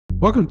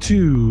Welcome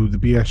to the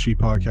BXG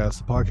Podcast,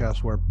 the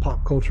podcast where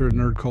pop culture and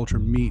nerd culture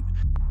meet.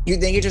 You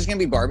think it's just going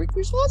to be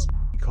barbecue sauce?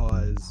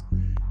 Because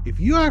if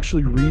you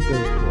actually read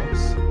those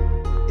books,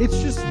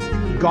 it's just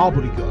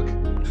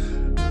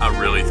gobbledygook. I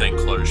really think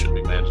clothes should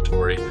be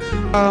mandatory.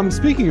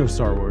 Speaking of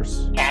Star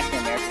Wars, Captain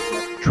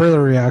America.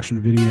 trailer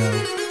reaction video.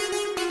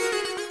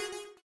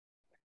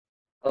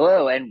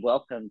 Hello, and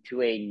welcome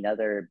to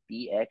another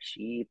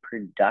BXG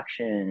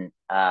production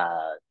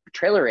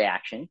trailer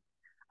reaction.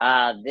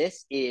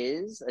 This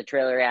is a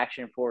trailer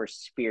reaction for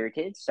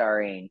Spirited,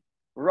 starring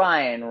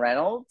Ryan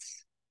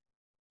Reynolds,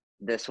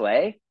 this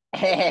way,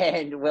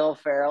 and Will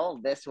Ferrell,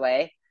 this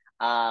way.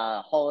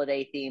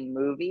 Holiday-themed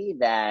movie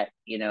that,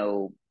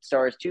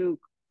 stars two,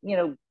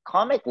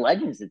 comic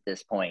legends at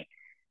this point.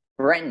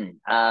 Brenton,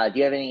 do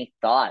you have any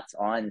thoughts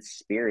on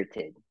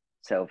Spirited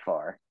so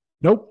far?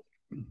 Nope.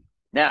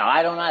 No,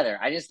 I don't either.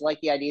 I just like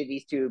the idea of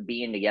these two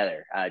being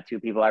together. Two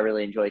people I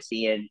really enjoy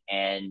seeing,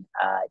 and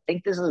I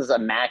think this is a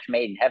match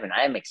made in heaven.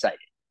 I am excited.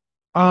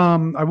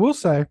 I will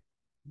say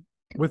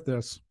with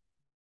this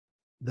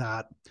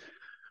that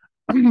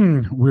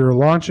we're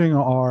launching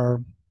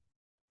our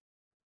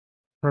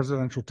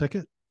presidential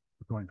ticket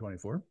for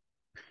 2024,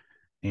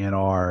 and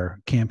our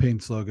campaign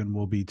slogan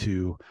will be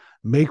to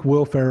make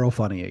Will Ferrell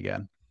funny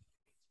again,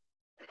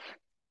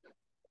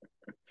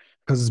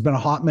 because it's been a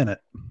hot minute.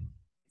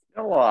 It's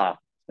been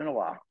a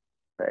while,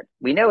 but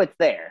we know it's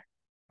there.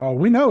 Oh,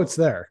 we know it's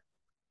there.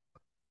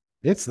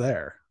 It's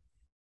there.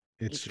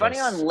 It's funny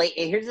on late.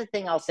 Here's the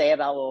thing I'll say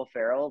about Will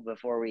Ferrell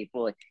before we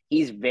pull it.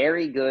 He's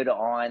very good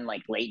on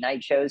like late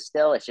night shows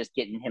still. It's just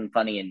getting him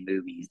funny in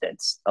movies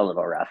that's a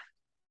little rough.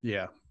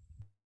 Yeah.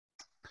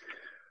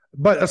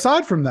 But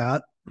aside from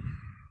that,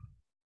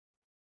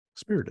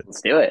 Spirited.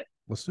 Let's do it.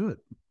 Let's do it.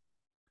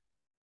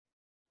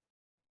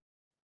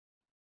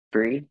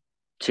 3,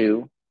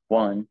 2,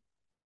 1,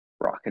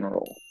 rock and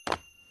roll.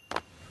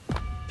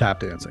 Tap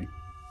dancing.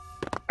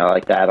 I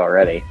like that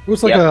already. It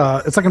looks like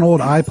it's like an old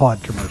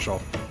iPod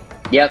commercial.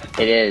 Yep,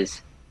 it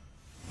is.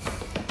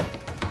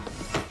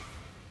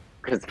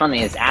 Because it's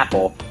funny, it's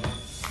Apple.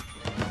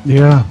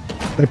 Yeah,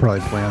 they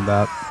probably planned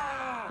that.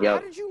 Yep.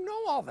 How did you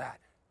know all that?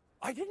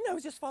 I didn't. I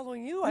was just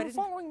following you. You I were didn't.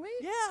 following me?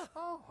 Yeah.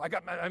 Oh,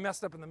 I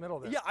messed up in the middle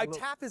there. Yeah.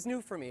 Tap is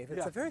new for me. It's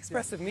Yeah, a very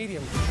expressive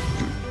medium.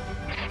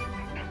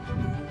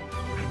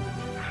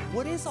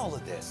 What is all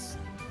of this?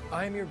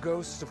 I am your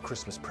ghost of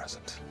Christmas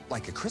present.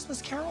 Like a Christmas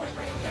carol?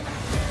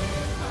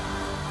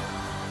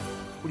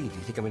 What do you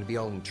think I'm going to be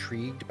all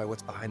intrigued by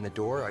what's behind the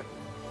door?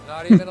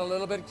 Not even a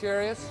little bit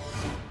curious?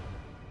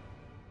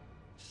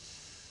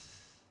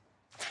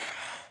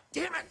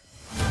 Damn it!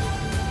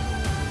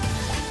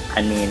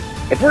 I mean,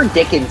 if we're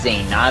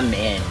Dickensing, I'm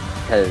in,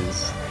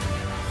 because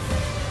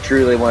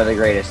truly one of the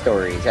greatest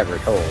stories ever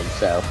told,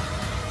 so.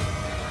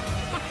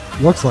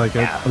 Looks like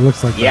it. Yeah. It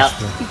looks like Yep,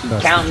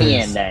 that's count the me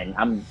case. in then.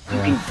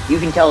 You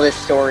can tell this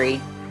story.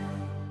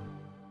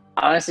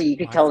 Honestly, you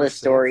could tell this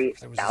story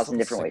There a was thousand little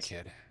different ways.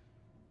 sick kid.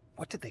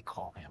 What did they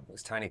call him? It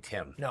was Tiny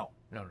Tim. No.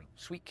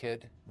 Sweet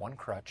kid, one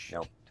crutch.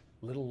 No.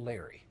 Little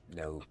Larry.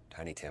 No,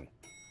 Tiny Tim.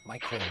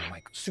 Michael.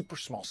 Super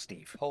small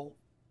Steve.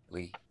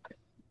 Holy.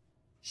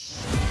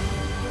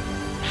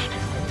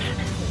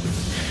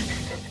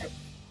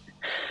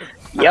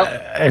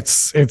 Yep.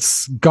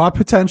 It's got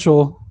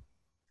potential.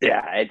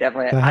 Yeah, it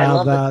definitely. To I have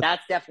love that. that.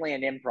 That's definitely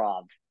an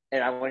improv,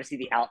 and I want to see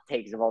the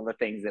outtakes of all the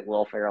things that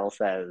Will Ferrell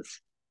says,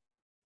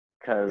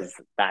 because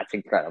that's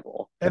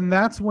incredible. And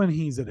that's when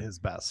he's at his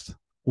best.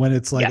 When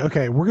it's like, Yeah.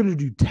 okay, we're gonna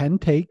do 10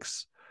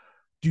 takes,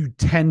 do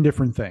 10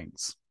 different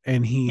things,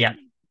 and he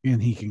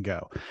can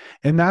go.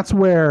 And that's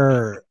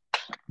where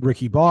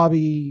Ricky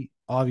Bobby,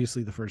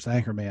 obviously the first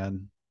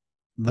Anchorman,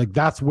 like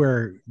that's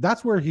where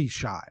he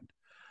shined.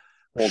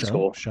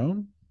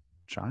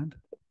 Shined.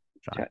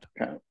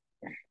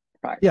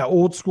 Right. Yeah,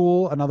 Old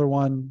School, another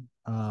one.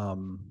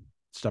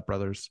 Step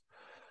Brothers.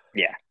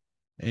 Yeah.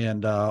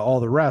 And all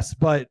the rest.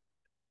 But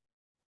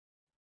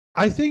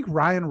I think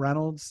Ryan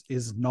Reynolds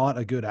is not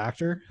a good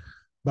actor,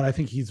 but I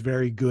think he's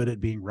very good at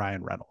being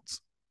Ryan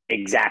Reynolds.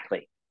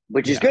 Exactly.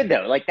 Which is good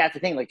though. Like that's the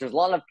thing. Like there's a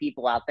lot of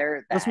people out there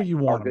that That's what you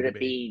want are good him at to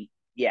be. being.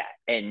 Yeah,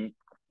 and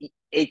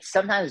it's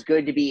sometimes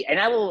good to be. And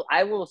I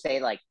will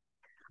say, like,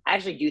 I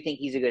actually do think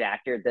he's a good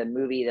actor. The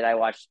movie that I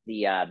watched,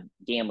 the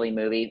gambling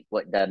movie,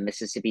 the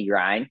Mississippi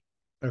Grind.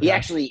 Okay. He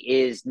actually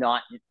is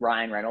not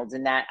Ryan Reynolds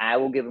in that. I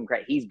will give him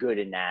credit. He's good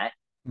in that.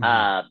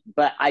 Mhm.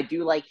 But I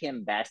do like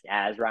him best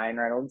as Ryan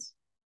Reynolds.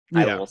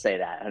 Yeah. I will say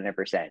that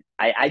 100%.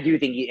 I do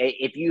think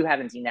if you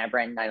haven't seen that,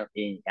 Brendan, I don't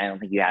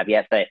think you have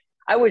yet, but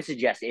I would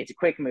suggest it. It's a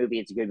quick movie.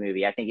 It's a good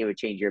movie. I think it would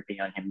change your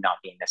opinion on him not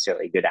being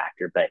necessarily a good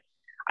actor, but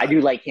I do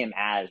like him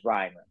as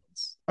Ryan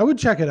Reynolds. I would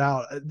check it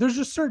out. There's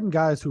just certain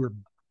guys who are,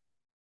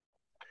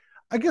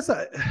 I guess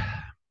I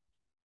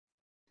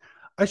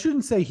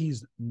shouldn't say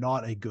he's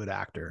not a good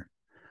actor.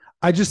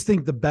 I just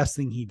think the best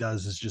thing he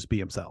does is just be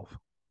himself.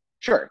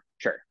 Sure.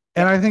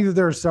 And I think that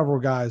there are several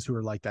guys who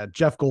are like that.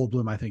 Jeff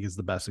Goldblum, I think, is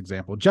the best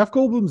example. Jeff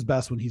Goldblum's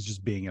best when he's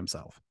just being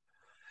himself.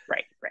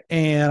 Right.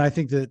 And I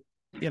think that,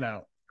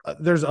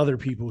 there's other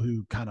people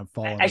who kind of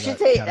fall into I should that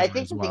say, I category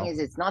think as the well. thing is,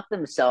 it's not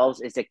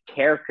themselves; it's a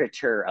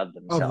caricature of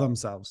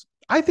themselves.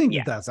 I think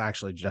Yeah. that's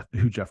actually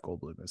who Jeff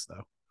Goldblum is,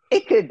 though.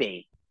 It could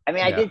be. I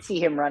mean, I Yeah. did see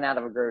him run out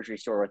of a grocery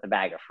store with a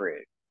bag of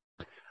fruit.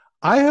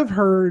 I have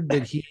heard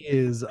that he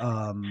is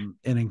an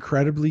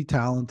incredibly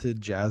talented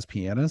jazz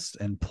pianist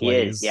and He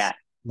plays is, yeah.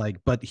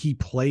 but he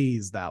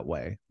plays that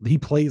way. He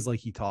plays like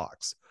he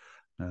talks.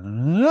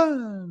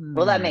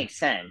 Well, that makes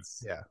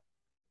sense. Yeah.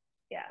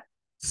 Yeah.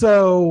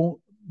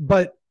 So,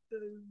 but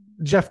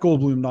Jeff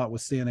Goldblum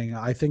notwithstanding,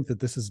 I think that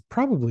this is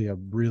probably a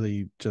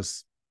really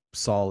just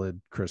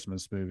solid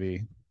Christmas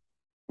movie.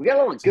 We got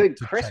a little good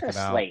to check Christmas it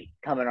out. slate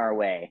coming our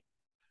way.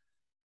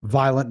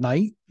 Violent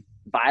Night.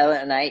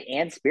 Violent Night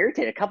and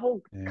Spirited. A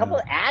couple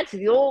Yeah. adds to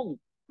the old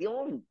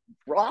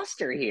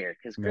roster here,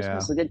 because Christmas Yeah.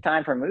 is a good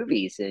time for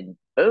movies, and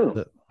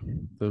boom.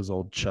 Those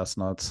old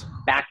chestnuts.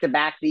 Back to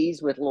back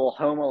these with a little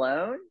Home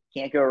Alone.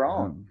 Can't go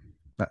wrong.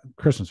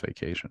 Christmas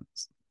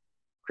Vacations.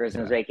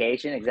 Christmas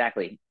Vacation,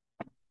 exactly.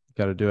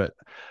 Got to do it.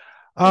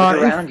 Look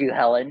around you,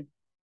 Helen.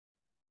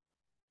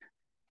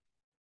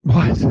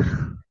 What?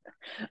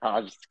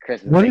 Oh, just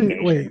Christmas What?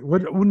 Vacation. Wait.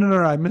 What? No.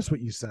 I missed what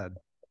you said.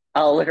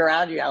 Oh, look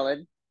around you,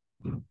 Helen.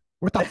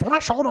 With the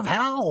threshold of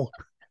hell.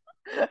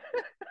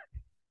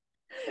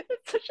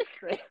 It's such a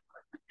great.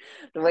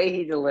 The way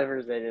he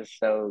delivers it is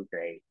so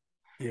great.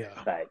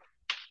 Yeah. But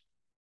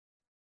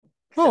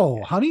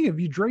oh, honey, have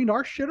you drained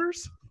our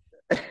shitters?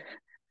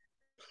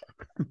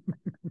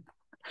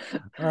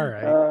 All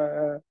right.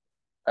 All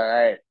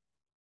right.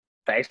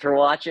 Thanks for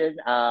watching.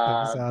 Take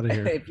us out of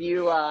here. If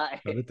you Shut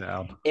it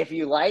down. if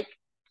you like,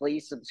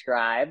 please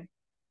subscribe.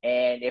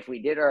 And if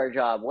we did our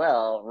job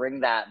well,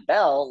 ring that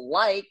bell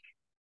like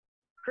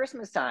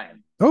Christmas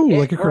time. Oh,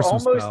 like a We're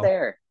Christmas almost bell.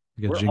 there.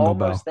 Like a We're jingle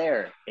almost bell.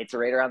 there. It's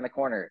right around the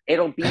corner.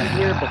 It'll be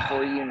here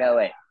before you know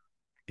it.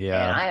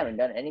 Yeah. And I haven't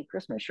done any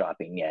Christmas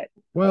shopping yet.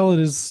 Well, it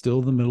is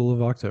still the middle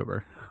of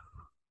October.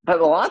 But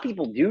a lot of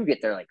people do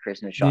get their like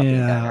Christmas shopping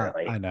done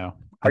early. I know.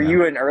 Are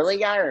you an early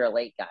guy or a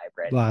late guy,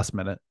 Brett? Last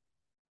minute?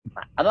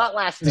 I'm not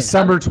last minute.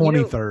 December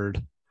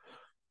 23rd.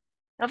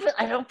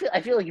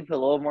 I feel like you put a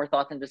little more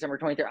thought than December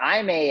 23rd.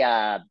 I'm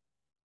a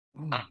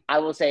I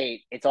will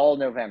say it's all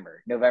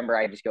November. November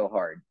I just go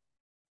hard.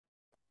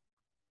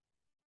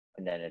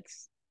 And then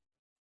it's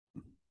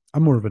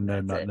I'm more of a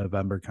That's it.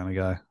 November kind of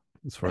guy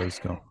as far as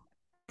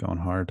going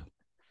hard.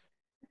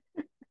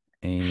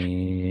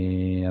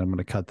 And I'm going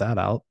to cut that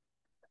out.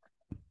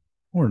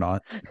 Or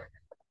not.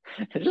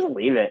 just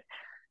leave it.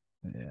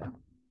 Yeah.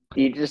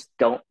 You just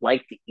don't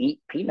like to eat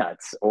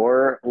peanuts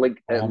or Almonds.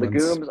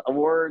 legumes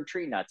or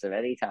tree nuts of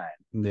any time.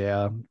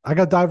 Yeah. I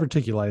got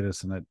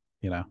diverticulitis and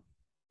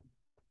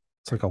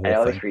it's like a I whole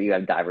always thing. for you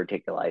have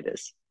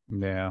diverticulitis.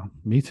 Yeah.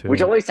 Me too.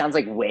 Which always sounds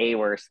like way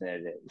worse than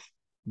it is.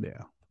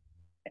 Yeah.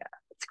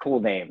 It's a cool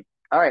name.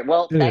 All right.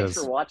 Well, It thanks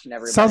is. for watching,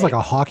 everybody. Sounds like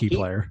a hockey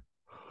player.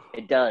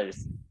 It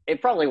does.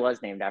 It probably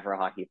was named after a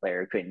hockey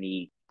player who couldn't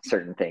eat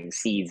certain things,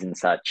 seeds and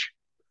such.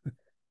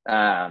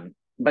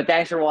 But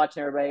thanks for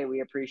watching, everybody. We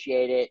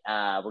appreciate it.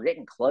 We're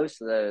getting close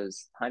to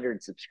those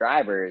 100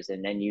 subscribers,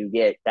 and then you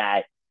get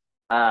that.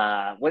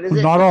 What is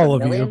it? Not all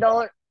of $1 million?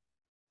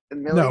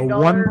 you. No,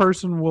 one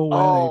person will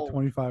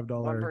win a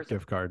 $25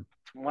 gift card.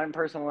 One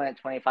person will win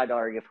a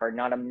 $25 gift card.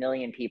 Not a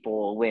million people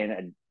will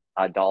win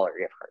a dollar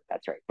gift card.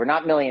 That's right. We're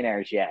not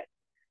millionaires yet,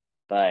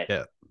 but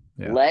Yeah.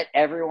 let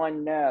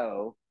everyone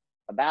know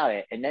about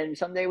it, and then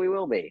someday we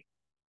will be.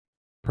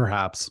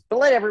 Perhaps. But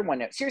let everyone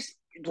know. Seriously,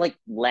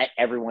 let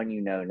everyone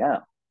you know.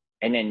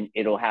 And then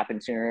it'll happen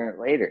sooner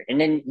or later. And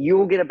then you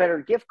will get a better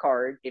gift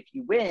card if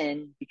you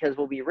win because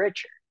we'll be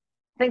richer.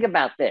 Think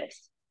about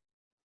this.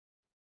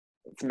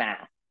 It's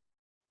math.